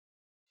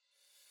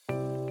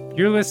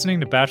You're listening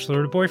to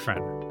Bachelor to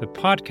Boyfriend, the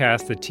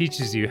podcast that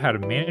teaches you how to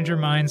manage your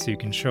mind so you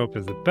can show up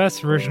as the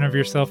best version of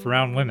yourself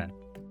around women.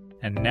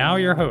 And now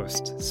your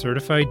host,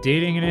 certified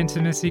dating and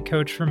intimacy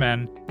coach for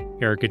men,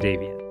 Erica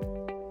Davian.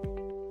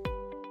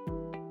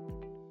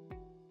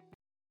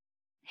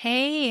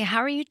 Hey, how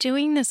are you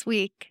doing this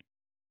week?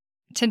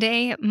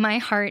 Today, my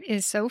heart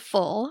is so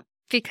full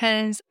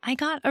because I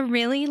got a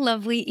really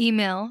lovely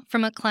email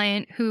from a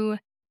client who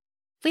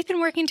we've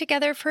been working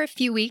together for a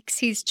few weeks.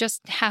 He's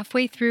just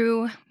halfway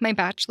through my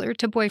Bachelor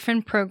to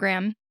Boyfriend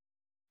program.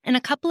 And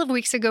a couple of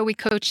weeks ago, we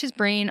coached his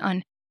brain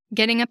on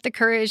getting up the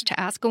courage to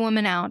ask a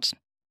woman out.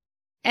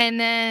 And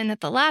then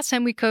the last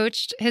time we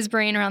coached his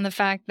brain around the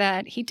fact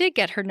that he did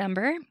get her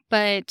number,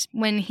 but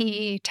when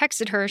he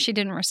texted her, she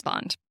didn't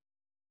respond.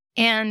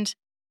 And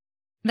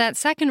that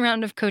second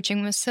round of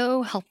coaching was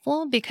so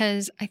helpful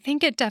because I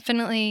think it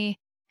definitely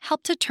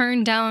helped to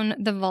turn down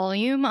the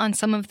volume on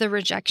some of the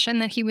rejection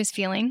that he was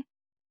feeling.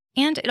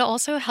 And it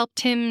also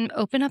helped him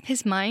open up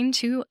his mind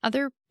to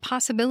other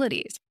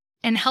possibilities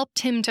and helped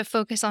him to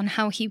focus on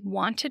how he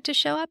wanted to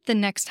show up the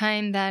next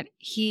time that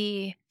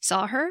he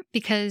saw her,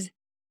 because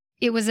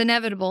it was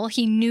inevitable.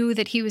 He knew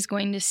that he was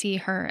going to see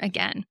her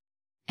again.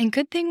 And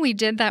good thing we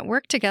did that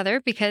work together,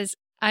 because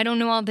I don't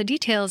know all the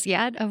details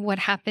yet of what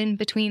happened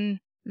between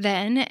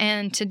then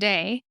and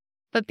today.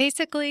 But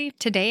basically,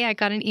 today I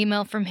got an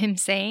email from him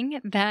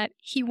saying that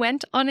he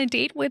went on a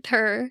date with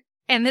her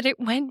and that it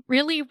went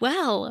really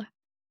well.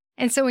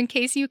 And so in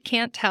case you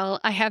can't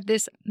tell, I have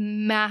this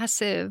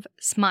massive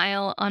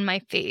smile on my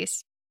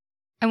face.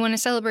 I want to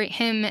celebrate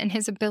him and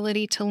his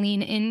ability to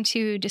lean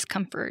into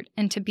discomfort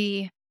and to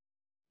be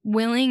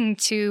willing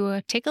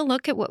to take a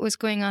look at what was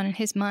going on in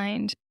his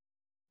mind,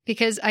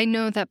 because I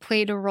know that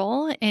played a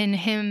role in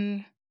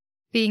him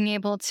being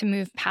able to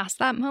move past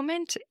that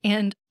moment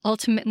and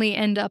ultimately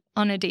end up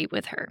on a date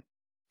with her.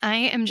 I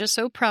am just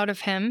so proud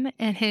of him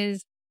and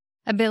his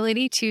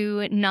ability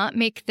to not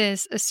make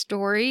this a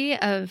story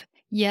of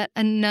yet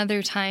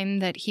another time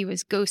that he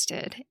was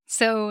ghosted.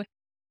 So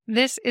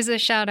this is a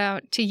shout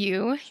out to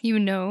you. You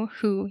know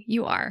who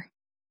you are.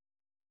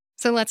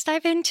 So let's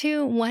dive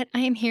into what I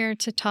am here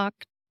to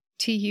talk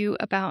to you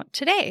about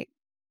today,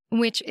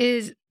 which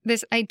is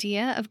this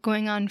idea of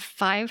going on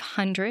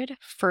 500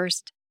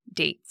 first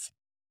dates.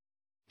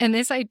 And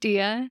this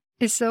idea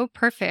is so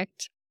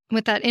perfect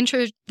with that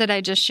intro that I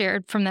just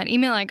shared from that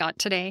email I got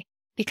today,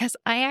 because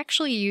I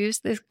actually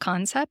used this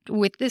concept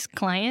with this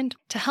client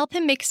to help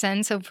him make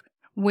sense of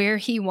where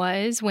he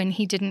was when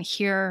he didn't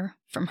hear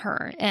from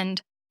her and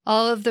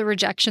all of the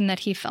rejection that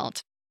he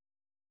felt.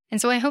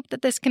 And so I hope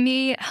that this can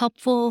be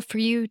helpful for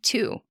you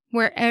too,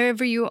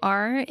 wherever you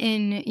are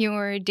in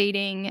your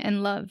dating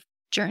and love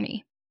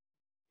journey.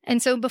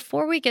 And so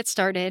before we get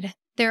started,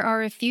 there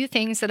are a few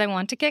things that I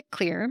want to get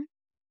clear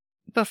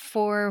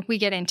before we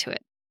get into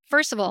it.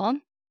 First of all,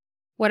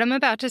 what I'm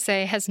about to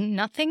say has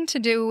nothing to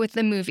do with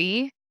the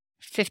movie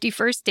 50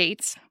 First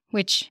Dates,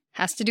 which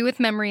has to do with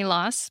memory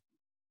loss.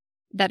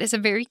 That is a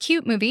very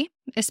cute movie,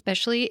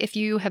 especially if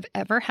you have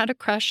ever had a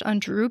crush on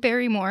Drew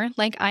Barrymore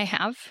like I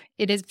have.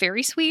 It is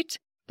very sweet,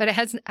 but it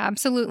has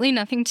absolutely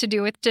nothing to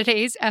do with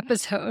today's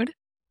episode.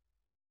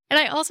 And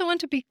I also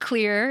want to be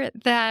clear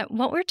that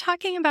what we're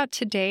talking about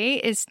today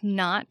is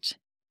not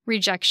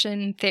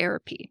rejection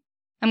therapy.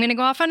 I'm going to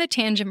go off on a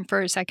tangent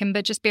for a second,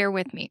 but just bear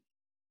with me.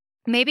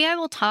 Maybe I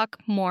will talk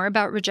more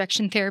about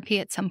rejection therapy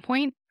at some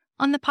point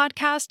on the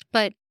podcast,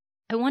 but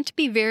I want to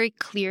be very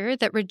clear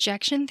that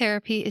rejection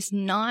therapy is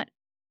not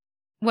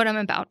what I'm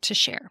about to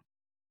share.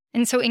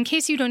 And so in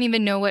case you don't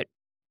even know what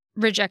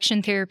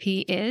rejection therapy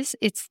is,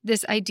 it's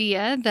this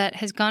idea that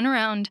has gone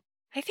around,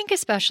 I think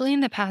especially in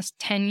the past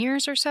 10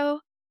 years or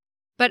so,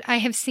 but I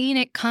have seen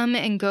it come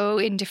and go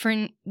in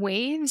different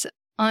waves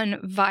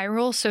on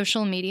viral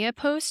social media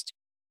posts.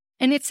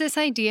 And it's this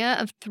idea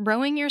of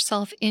throwing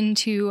yourself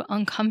into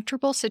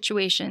uncomfortable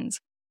situations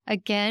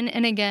again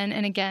and again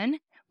and again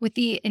with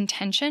the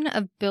intention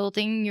of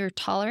building your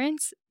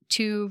tolerance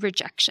to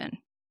rejection.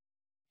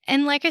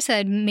 And like I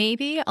said,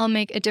 maybe I'll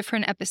make a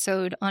different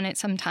episode on it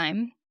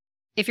sometime.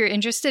 If you're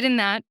interested in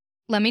that,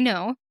 let me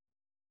know.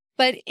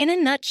 But in a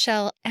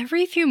nutshell,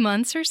 every few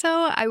months or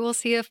so, I will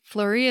see a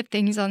flurry of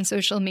things on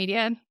social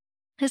media,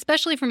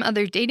 especially from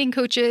other dating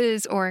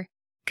coaches or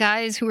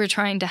guys who are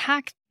trying to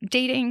hack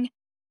dating,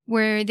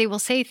 where they will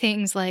say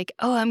things like,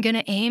 oh, I'm going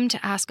to aim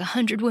to ask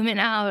 100 women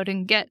out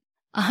and get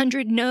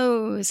 100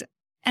 no's.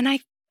 And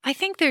I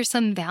think there's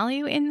some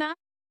value in that,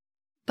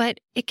 but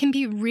it can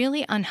be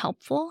really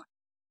unhelpful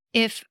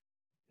if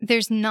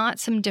there's not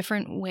some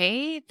different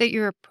way that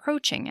you're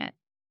approaching it.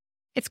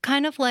 It's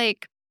kind of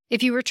like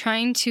if you were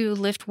trying to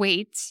lift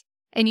weights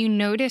and you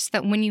noticed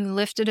that when you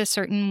lifted a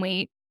certain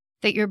weight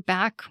that your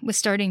back was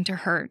starting to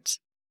hurt.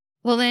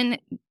 Well, then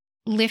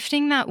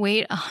lifting that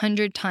weight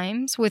 100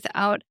 times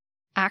without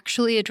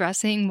actually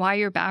addressing why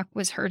your back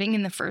was hurting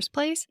in the first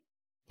place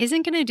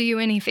isn't going to do you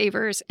any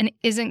favors and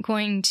isn't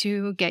going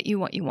to get you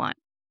what you want.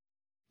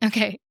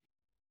 Okay,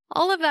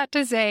 all of that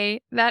to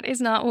say, that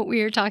is not what we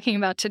are talking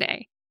about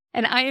today.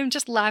 And I am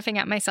just laughing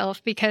at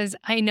myself because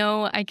I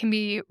know I can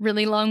be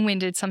really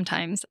long-winded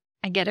sometimes.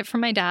 I get it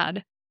from my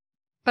dad.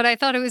 But I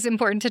thought it was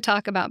important to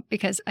talk about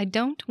because I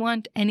don't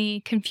want any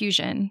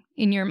confusion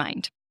in your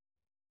mind.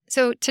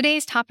 So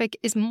today's topic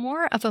is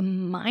more of a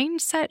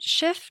mindset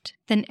shift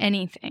than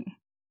anything.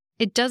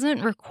 It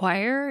doesn't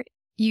require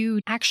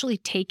you actually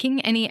taking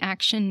any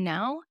action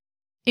now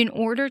in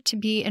order to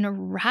be in a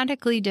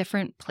radically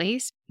different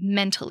place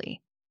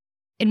mentally.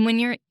 And when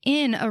you're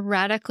in a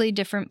radically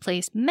different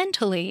place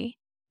mentally,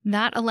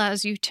 that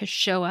allows you to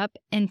show up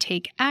and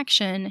take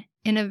action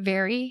in a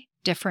very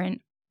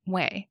different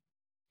way.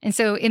 And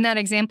so in that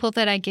example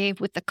that I gave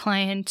with the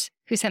client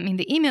who sent me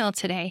the email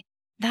today,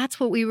 that's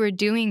what we were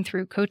doing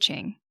through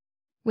coaching,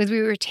 was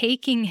we were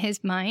taking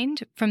his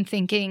mind from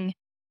thinking,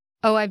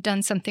 oh, I've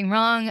done something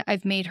wrong,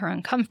 I've made her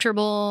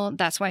uncomfortable,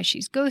 that's why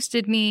she's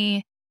ghosted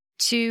me,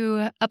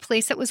 to a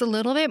place that was a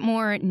little bit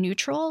more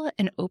neutral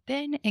and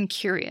open and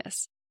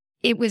curious.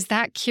 It was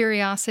that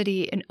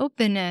curiosity and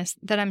openness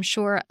that I'm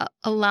sure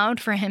allowed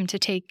for him to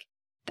take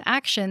the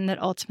action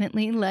that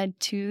ultimately led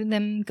to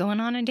them going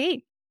on a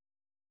date.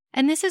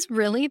 And this is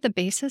really the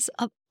basis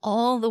of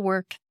all the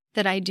work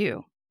that I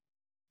do.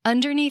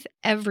 Underneath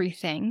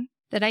everything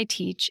that I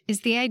teach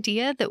is the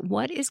idea that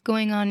what is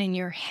going on in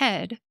your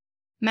head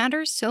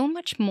matters so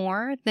much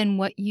more than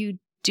what you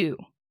do.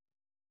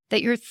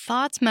 That your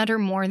thoughts matter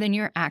more than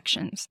your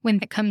actions when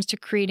it comes to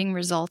creating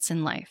results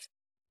in life.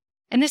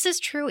 And this is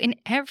true in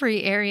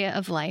every area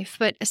of life,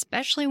 but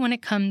especially when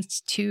it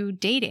comes to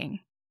dating.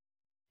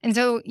 And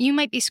so you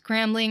might be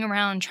scrambling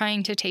around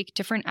trying to take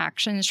different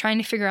actions, trying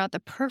to figure out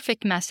the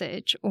perfect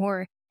message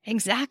or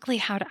exactly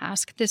how to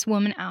ask this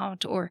woman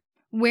out or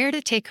where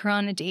to take her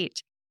on a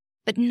date.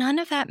 But none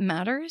of that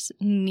matters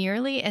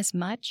nearly as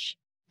much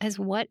as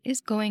what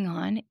is going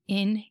on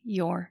in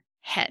your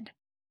head.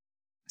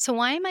 So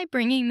why am I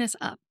bringing this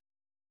up?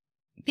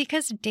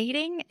 Because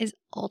dating is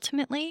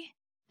ultimately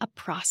a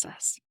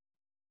process.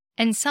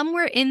 And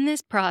somewhere in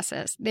this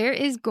process, there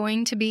is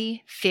going to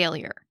be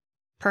failure.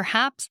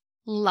 Perhaps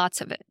lots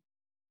of it.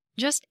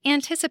 Just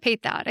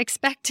anticipate that,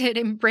 expect it,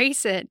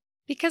 embrace it,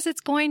 because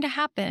it's going to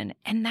happen,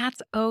 and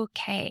that's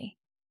okay.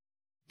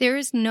 There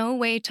is no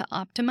way to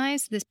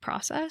optimize this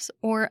process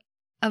or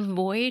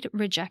avoid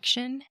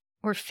rejection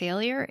or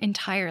failure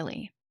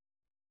entirely.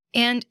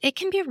 And it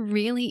can be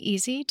really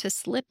easy to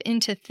slip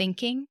into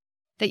thinking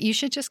that you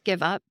should just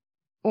give up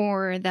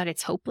or that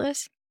it's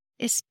hopeless,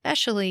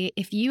 especially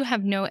if you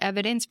have no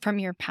evidence from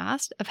your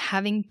past of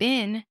having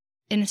been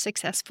in a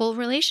successful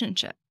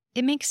relationship.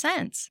 It makes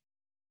sense.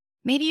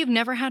 Maybe you've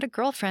never had a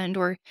girlfriend,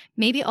 or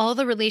maybe all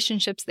the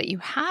relationships that you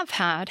have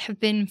had have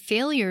been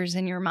failures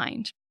in your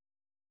mind.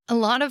 A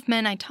lot of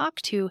men I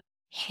talk to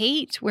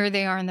hate where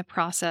they are in the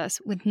process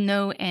with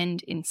no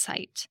end in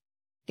sight.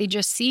 They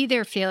just see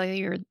their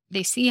failure,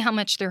 they see how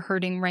much they're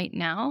hurting right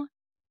now,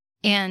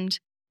 and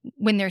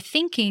when they're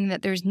thinking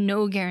that there's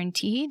no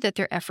guarantee that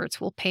their efforts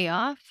will pay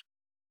off,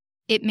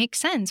 it makes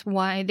sense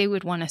why they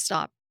would want to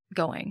stop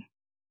going.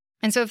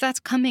 And so if that's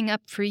coming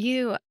up for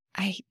you,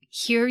 I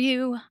hear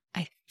you,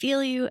 I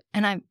feel you,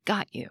 and I've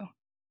got you.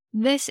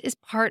 This is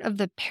part of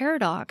the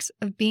paradox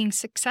of being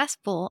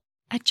successful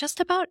at just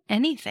about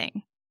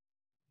anything.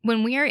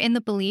 When we are in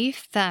the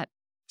belief that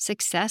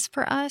success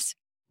for us,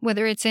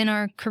 whether it's in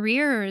our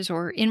careers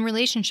or in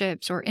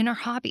relationships or in our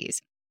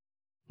hobbies,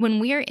 when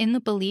we are in the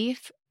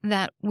belief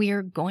that we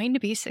are going to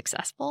be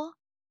successful,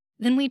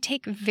 then we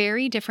take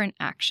very different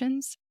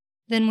actions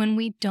than when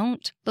we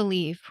don't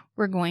believe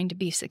we're going to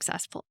be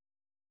successful.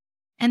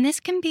 And this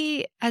can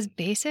be as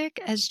basic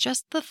as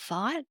just the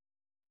thought,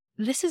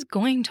 this is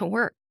going to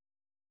work.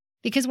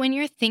 Because when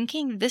you're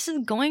thinking this is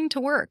going to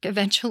work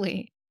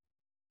eventually,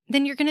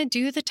 then you're going to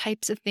do the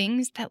types of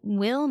things that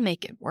will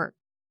make it work.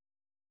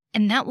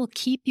 And that will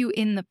keep you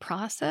in the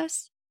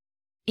process,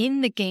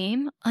 in the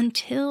game,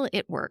 until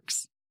it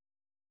works.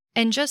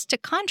 And just to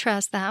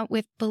contrast that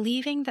with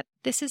believing that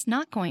this is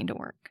not going to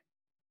work.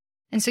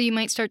 And so you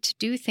might start to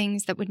do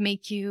things that would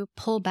make you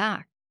pull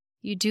back.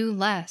 You do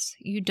less.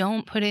 You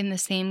don't put in the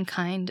same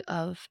kind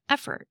of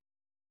effort.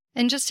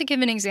 And just to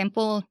give an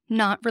example,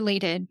 not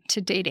related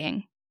to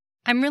dating,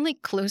 I'm really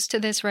close to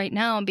this right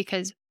now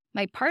because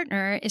my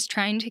partner is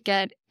trying to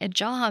get a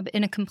job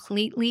in a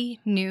completely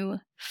new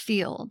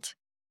field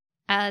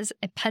as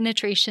a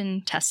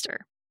penetration tester.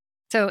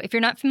 So if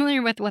you're not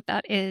familiar with what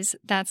that is,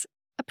 that's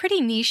a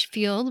pretty niche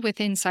field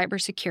within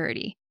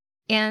cybersecurity.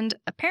 And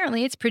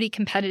apparently it's pretty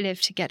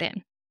competitive to get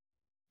in.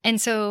 And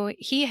so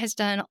he has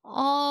done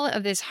all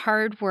of this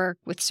hard work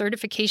with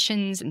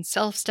certifications and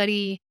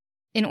self-study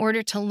in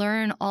order to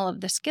learn all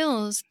of the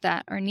skills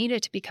that are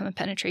needed to become a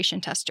penetration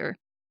tester.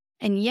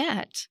 And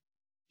yet,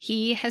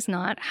 he has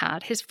not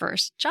had his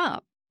first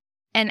job.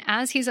 And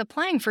as he's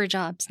applying for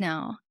jobs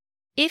now,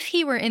 if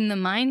he were in the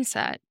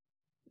mindset,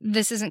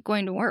 this isn't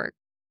going to work,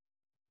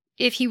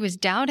 if he was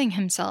doubting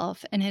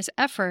himself and his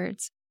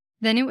efforts,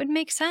 then it would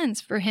make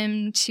sense for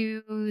him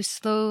to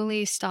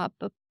slowly stop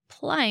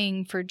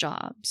applying for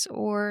jobs,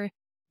 or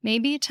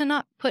maybe to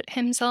not put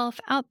himself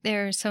out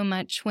there so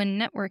much when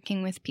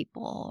networking with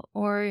people,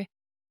 or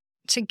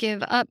to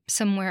give up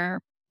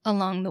somewhere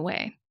along the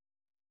way.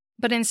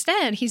 But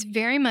instead, he's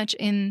very much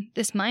in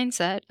this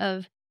mindset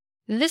of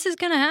this is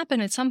going to happen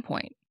at some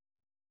point.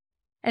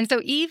 And so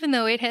even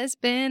though it has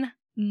been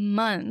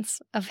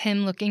months of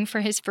him looking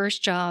for his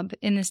first job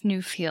in this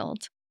new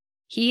field,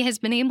 he has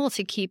been able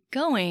to keep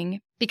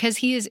going because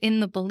he is in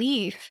the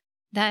belief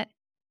that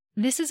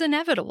this is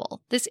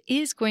inevitable. This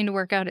is going to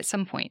work out at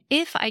some point.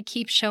 If I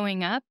keep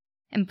showing up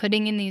and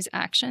putting in these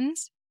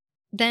actions,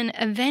 then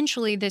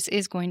eventually this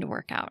is going to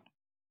work out.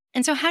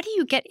 And so how do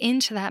you get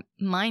into that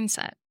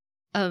mindset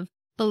of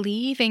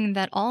believing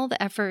that all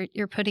the effort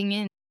you're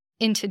putting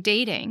into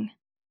dating,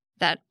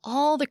 that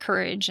all the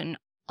courage and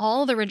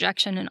all the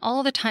rejection and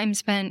all the time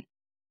spent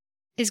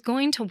is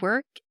going to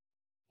work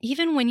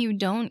even when you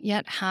don't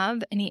yet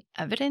have any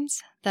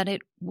evidence that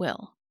it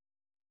will?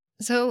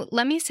 So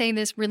let me say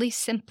this really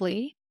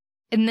simply,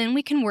 and then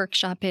we can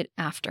workshop it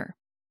after.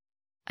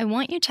 I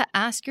want you to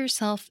ask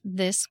yourself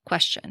this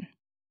question.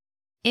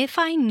 If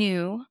I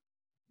knew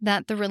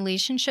that the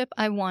relationship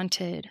I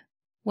wanted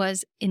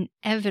was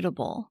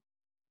inevitable,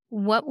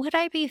 what would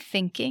I be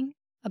thinking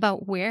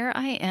about where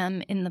I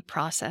am in the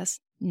process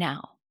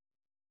now?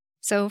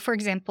 So, for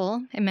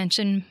example, I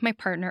mentioned my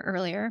partner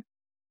earlier,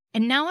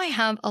 and now I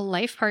have a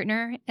life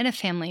partner and a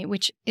family,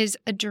 which is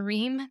a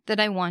dream that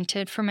I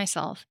wanted for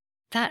myself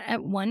that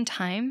at one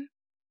time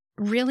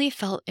really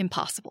felt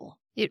impossible.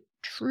 It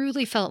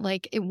truly felt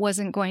like it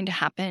wasn't going to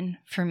happen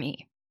for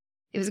me.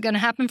 It was going to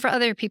happen for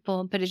other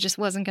people, but it just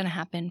wasn't going to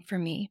happen for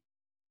me.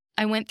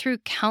 I went through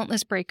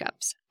countless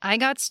breakups. I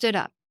got stood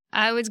up.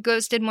 I was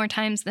ghosted more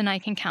times than I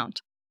can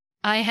count.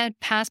 I had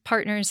past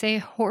partners say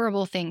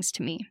horrible things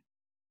to me.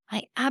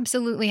 I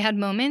absolutely had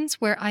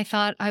moments where I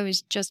thought I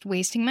was just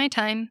wasting my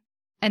time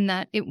and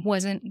that it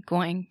wasn't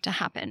going to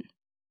happen.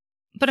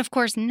 But of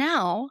course,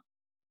 now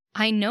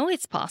I know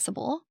it's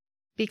possible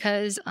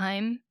because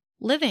I'm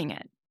living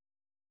it.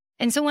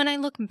 And so when I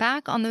look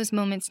back on those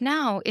moments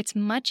now, it's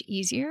much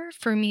easier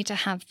for me to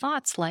have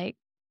thoughts like,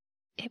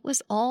 it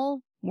was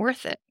all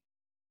worth it.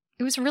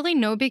 It was really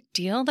no big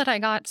deal that I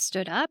got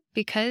stood up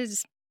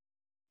because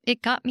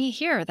it got me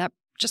here. That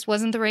just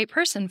wasn't the right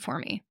person for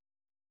me.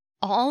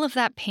 All of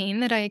that pain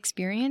that I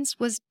experienced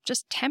was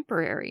just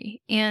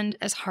temporary. And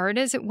as hard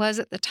as it was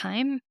at the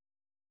time,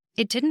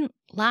 it didn't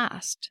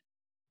last.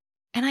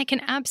 And I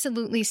can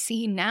absolutely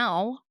see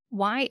now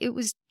why it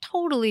was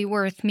totally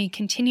worth me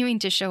continuing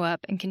to show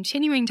up and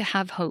continuing to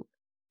have hope,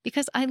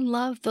 because I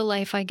love the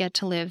life I get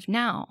to live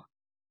now.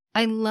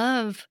 I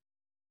love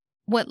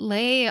what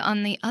lay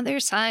on the other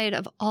side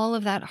of all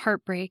of that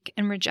heartbreak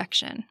and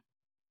rejection.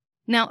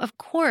 Now, of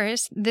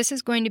course, this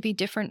is going to be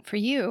different for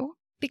you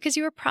because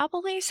you are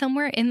probably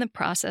somewhere in the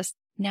process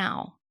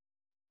now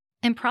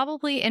and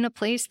probably in a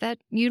place that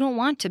you don't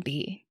want to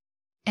be.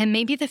 And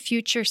maybe the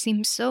future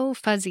seems so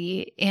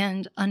fuzzy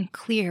and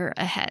unclear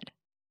ahead.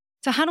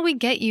 So how do we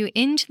get you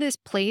into this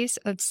place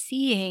of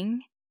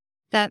seeing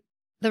that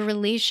the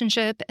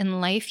relationship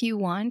and life you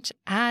want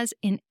as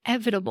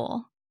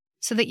inevitable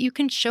so that you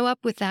can show up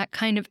with that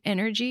kind of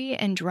energy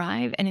and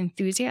drive and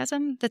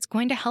enthusiasm that's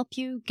going to help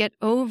you get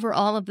over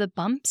all of the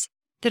bumps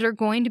that are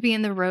going to be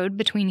in the road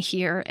between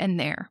here and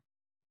there?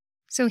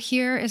 So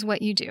here is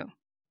what you do.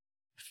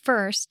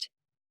 First,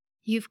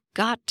 you've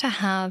got to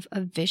have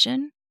a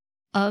vision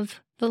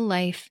of the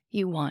life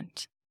you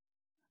want.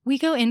 We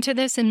go into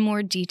this in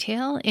more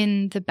detail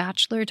in the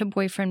Bachelor to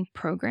Boyfriend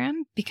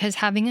program because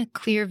having a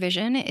clear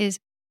vision is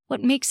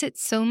what makes it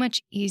so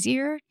much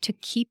easier to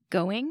keep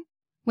going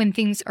when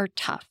things are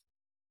tough.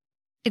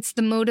 It's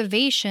the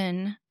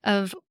motivation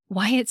of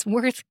why it's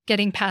worth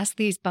getting past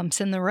these bumps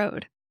in the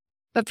road.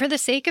 But for the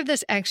sake of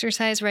this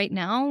exercise right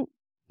now,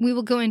 we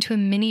will go into a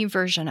mini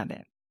version of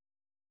it.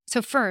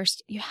 So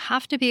first, you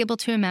have to be able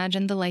to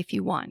imagine the life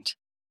you want.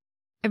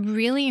 I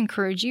really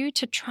encourage you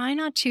to try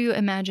not to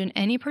imagine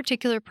any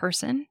particular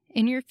person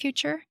in your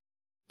future.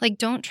 Like,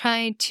 don't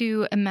try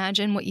to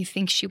imagine what you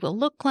think she will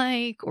look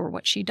like or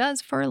what she does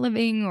for a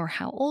living or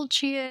how old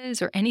she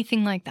is or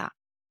anything like that.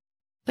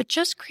 But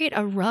just create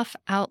a rough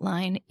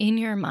outline in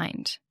your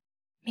mind.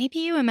 Maybe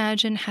you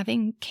imagine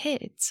having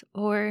kids,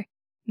 or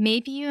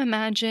maybe you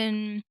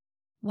imagine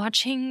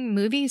watching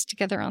movies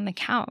together on the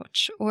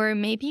couch, or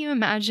maybe you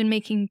imagine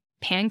making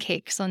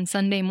pancakes on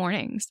Sunday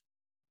mornings.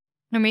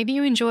 Or maybe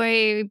you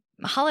enjoy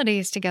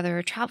holidays together,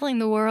 or traveling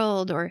the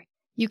world, or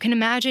you can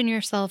imagine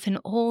yourself in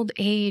old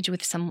age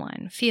with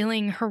someone,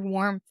 feeling her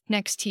warmth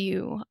next to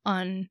you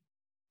on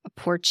a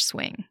porch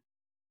swing.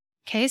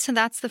 Okay, so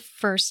that's the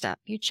first step.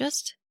 You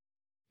just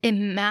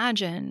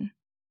imagine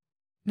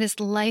this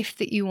life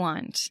that you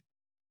want,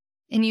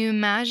 and you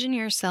imagine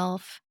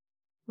yourself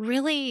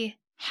really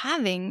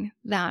having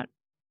that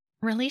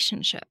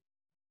relationship.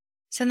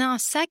 So now,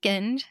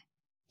 second,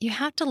 you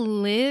have to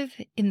live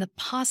in the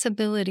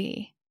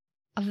possibility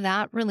of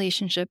that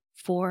relationship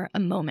for a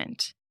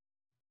moment.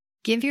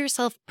 Give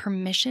yourself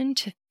permission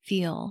to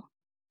feel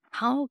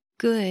how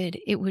good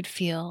it would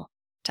feel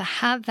to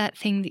have that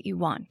thing that you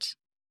want.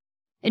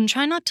 And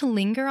try not to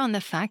linger on the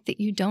fact that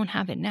you don't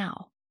have it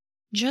now.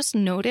 Just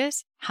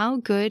notice how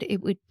good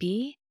it would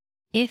be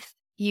if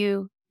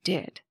you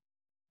did.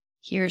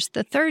 Here's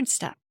the third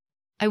step.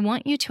 I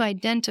want you to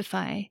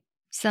identify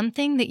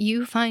something that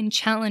you find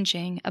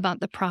challenging about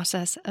the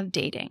process of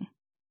dating.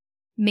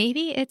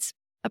 Maybe it's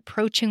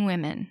approaching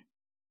women.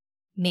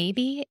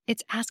 Maybe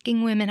it's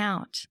asking women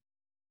out.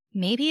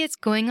 Maybe it's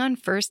going on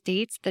first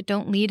dates that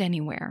don't lead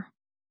anywhere.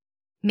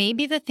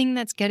 Maybe the thing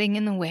that's getting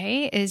in the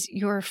way is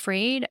you're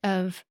afraid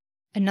of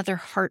another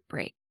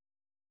heartbreak.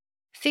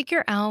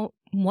 Figure out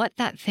what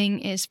that thing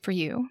is for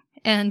you.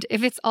 And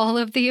if it's all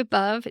of the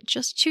above,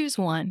 just choose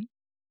one.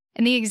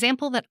 And the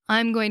example that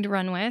I'm going to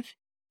run with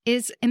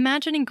is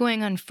imagining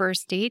going on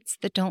first dates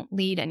that don't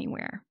lead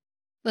anywhere.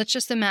 Let's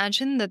just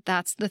imagine that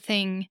that's the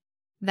thing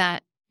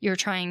that you're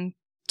trying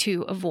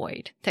to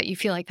avoid, that you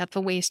feel like that's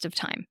a waste of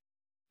time.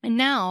 And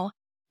now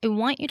I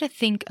want you to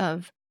think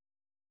of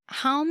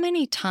how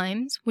many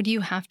times would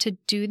you have to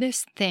do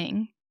this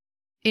thing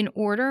in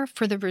order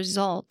for the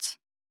result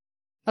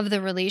of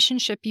the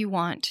relationship you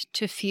want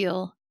to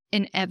feel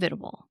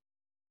inevitable?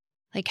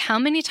 Like, how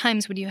many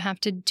times would you have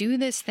to do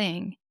this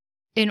thing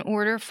in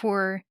order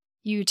for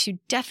you to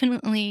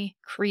definitely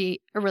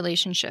create a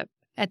relationship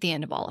at the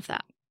end of all of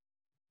that?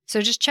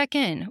 So just check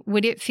in.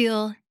 Would it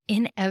feel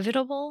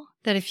inevitable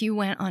that if you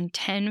went on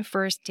 10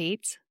 first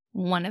dates,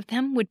 one of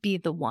them would be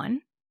the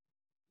one?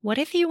 What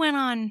if you went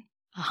on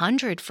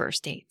 100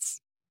 first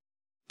dates?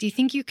 Do you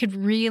think you could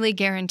really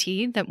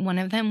guarantee that one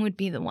of them would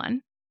be the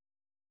one?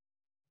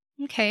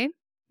 Okay,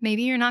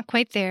 maybe you're not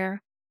quite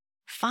there.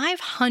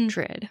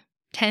 500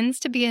 tends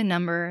to be a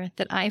number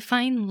that I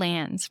find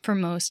lands for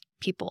most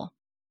people.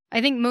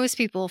 I think most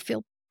people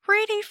feel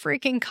pretty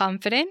freaking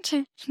confident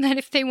that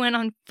if they went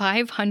on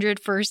 500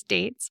 first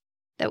dates,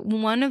 that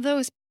one of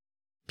those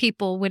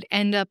people would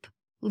end up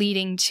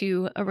leading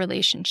to a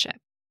relationship.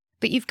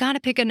 But you've got to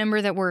pick a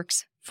number that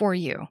works for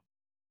you.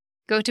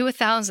 Go to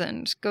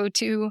 1,000, go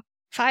to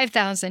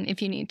 5,000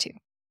 if you need to.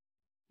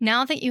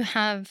 Now that you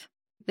have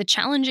the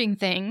challenging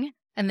thing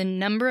and the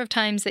number of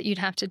times that you'd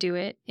have to do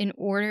it in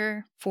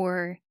order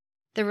for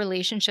the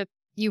relationship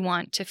you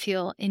want to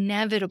feel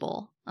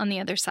inevitable on the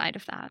other side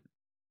of that,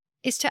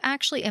 is to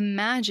actually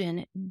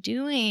imagine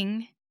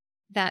doing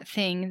that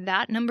thing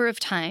that number of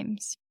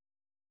times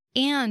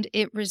and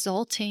it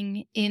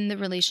resulting in the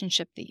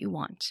relationship that you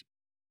want.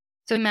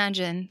 So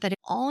imagine that if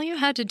all you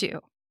had to do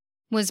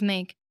was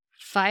make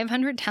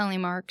 500 tally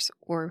marks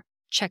or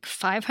check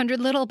 500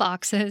 little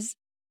boxes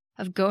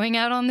of going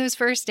out on those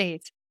first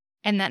dates,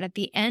 and that at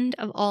the end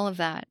of all of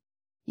that,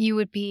 you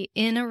would be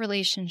in a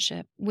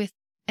relationship with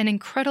an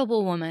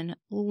incredible woman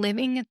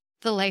living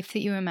the life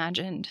that you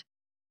imagined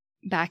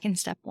back in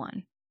step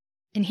one.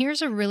 And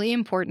here's a really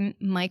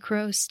important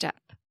micro step.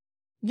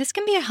 This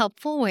can be a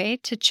helpful way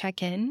to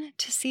check in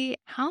to see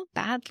how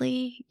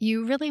badly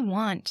you really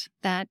want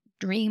that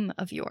dream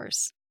of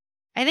yours.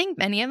 I think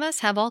many of us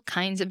have all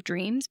kinds of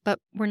dreams, but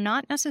we're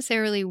not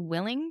necessarily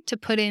willing to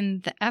put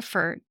in the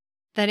effort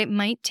that it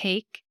might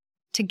take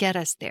to get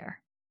us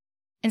there.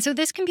 And so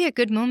this can be a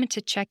good moment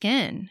to check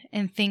in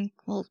and think,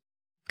 well,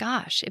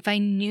 gosh, if I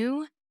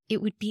knew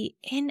it would be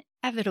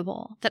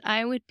inevitable that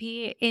I would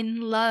be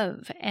in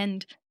love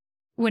and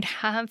would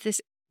have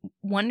this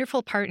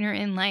wonderful partner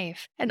in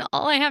life, and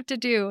all I have to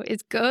do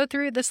is go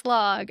through the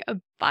slog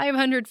of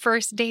 500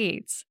 first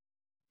dates,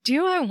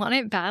 do I want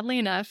it badly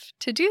enough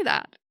to do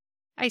that?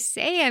 I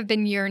say I've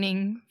been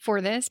yearning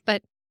for this,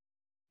 but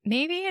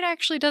maybe it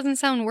actually doesn't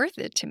sound worth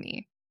it to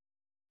me.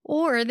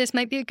 Or this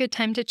might be a good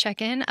time to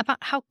check in about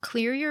how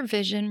clear your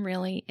vision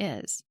really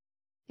is.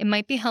 It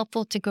might be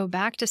helpful to go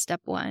back to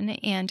step one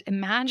and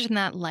imagine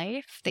that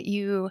life that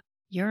you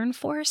yearn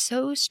for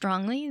so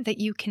strongly that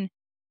you can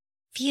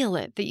feel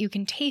it, that you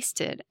can taste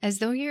it as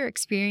though you're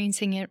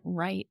experiencing it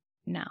right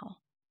now.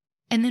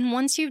 And then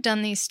once you've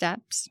done these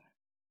steps,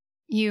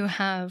 you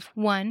have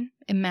 1,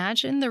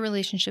 imagine the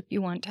relationship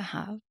you want to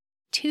have.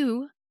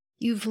 2,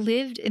 you've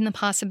lived in the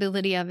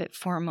possibility of it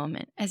for a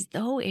moment as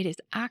though it is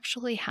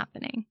actually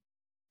happening.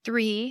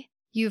 3,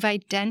 you've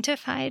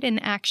identified an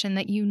action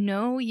that you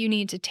know you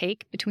need to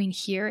take between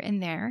here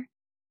and there,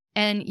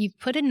 and you've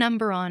put a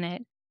number on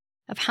it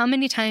of how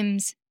many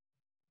times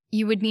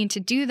you would need to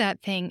do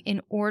that thing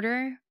in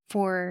order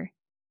for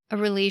a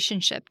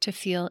relationship to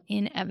feel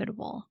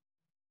inevitable.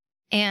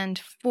 And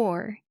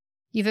 4,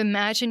 you've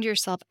imagined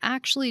yourself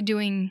actually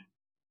doing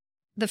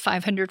the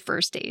 500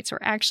 first dates or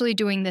actually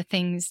doing the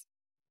things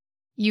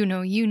you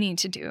know you need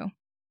to do.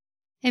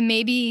 And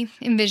maybe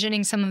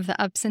envisioning some of the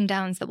ups and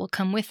downs that will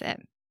come with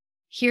it.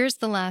 Here's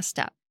the last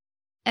step.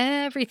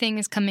 Everything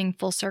is coming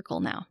full circle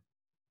now.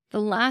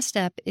 The last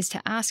step is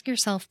to ask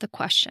yourself the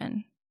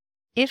question,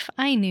 if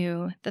I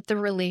knew that the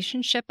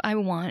relationship I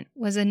want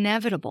was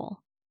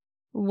inevitable,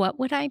 what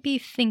would I be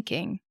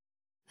thinking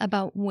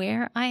about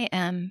where I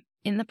am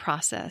in the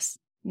process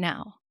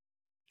now?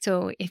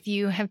 So if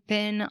you have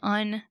been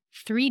on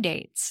 3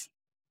 dates,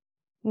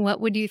 what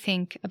would you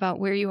think about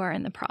where you are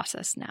in the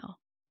process now?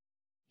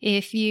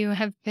 If you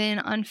have been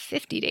on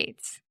 50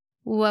 dates,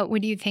 what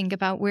would you think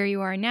about where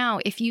you are now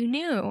if you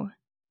knew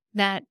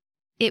that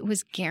it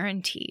was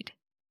guaranteed?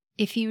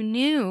 If you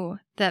knew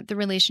that the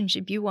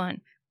relationship you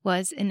want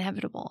was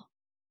inevitable.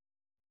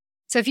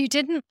 So if you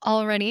didn't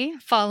already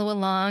follow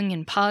along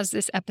and pause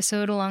this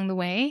episode along the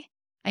way,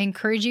 I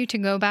encourage you to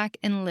go back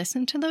and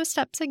listen to those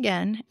steps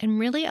again and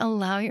really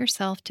allow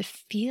yourself to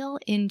feel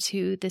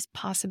into this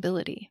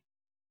possibility.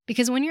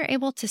 Because when you're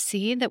able to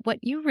see that what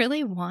you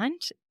really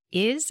want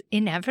is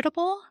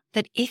inevitable,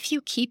 that if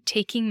you keep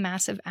taking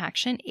massive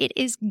action, it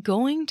is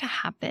going to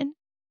happen.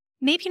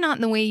 Maybe not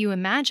in the way you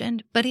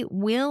imagined, but it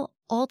will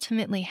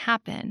ultimately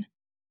happen.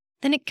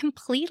 Then it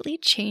completely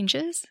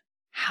changes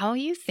how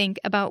you think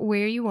about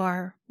where you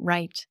are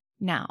right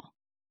now.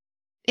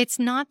 It's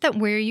not that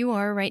where you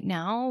are right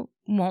now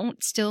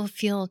won't still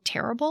feel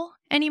terrible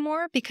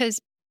anymore, because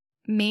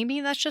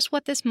maybe that's just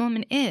what this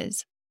moment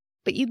is,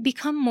 but you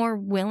become more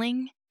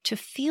willing to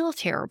feel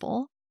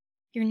terrible.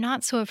 You're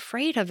not so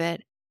afraid of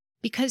it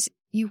because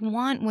you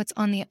want what's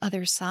on the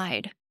other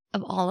side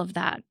of all of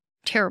that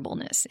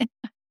terribleness.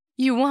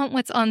 You want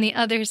what's on the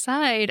other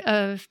side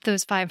of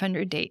those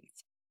 500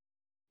 dates.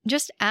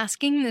 Just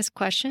asking this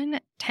question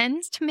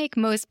tends to make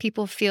most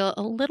people feel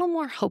a little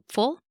more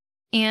hopeful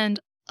and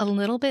a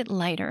little bit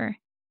lighter,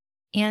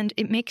 and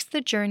it makes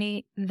the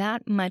journey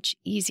that much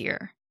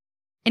easier.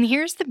 And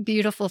here's the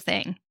beautiful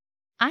thing.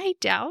 I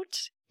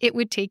doubt it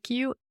would take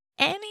you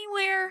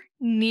anywhere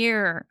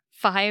near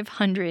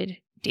 500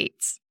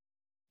 dates.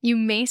 You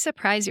may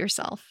surprise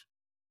yourself.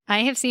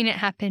 I have seen it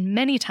happen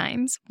many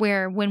times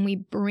where when we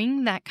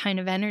bring that kind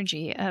of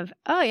energy of,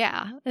 oh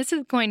yeah, this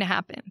is going to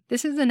happen,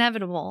 this is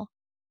inevitable,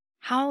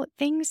 how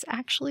things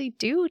actually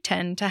do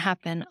tend to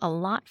happen a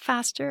lot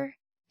faster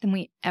than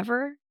we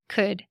ever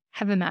could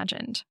have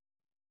imagined.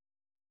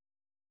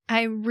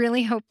 I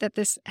really hope that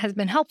this has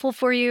been helpful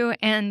for you,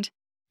 and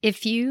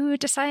if you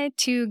decide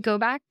to go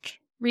back,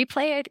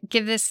 replay it,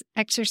 give this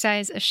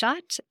exercise a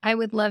shot, I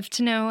would love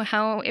to know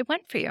how it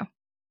went for you.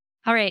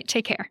 All right,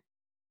 take care.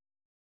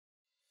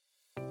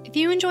 If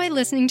you enjoy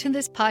listening to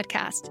this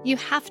podcast, you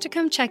have to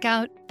come check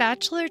out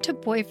Bachelor to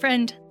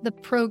Boyfriend, the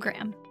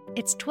program.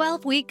 It's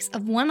 12 weeks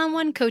of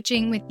one-on-one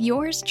coaching with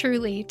yours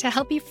truly to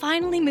help you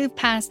finally move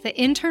past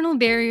the internal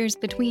barriers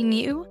between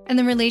you and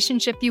the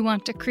relationship you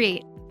want to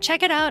create.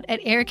 Check it out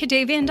at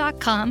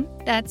erikadavian.com.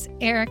 That's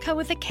Erica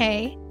with a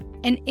K.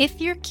 And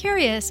if you're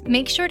curious,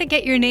 make sure to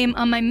get your name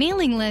on my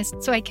mailing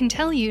list so I can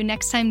tell you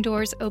next time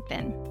doors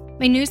open.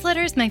 My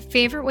newsletter is my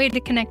favorite way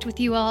to connect with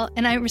you all,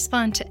 and I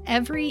respond to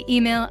every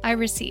email I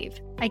receive.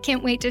 I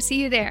can't wait to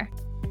see you there.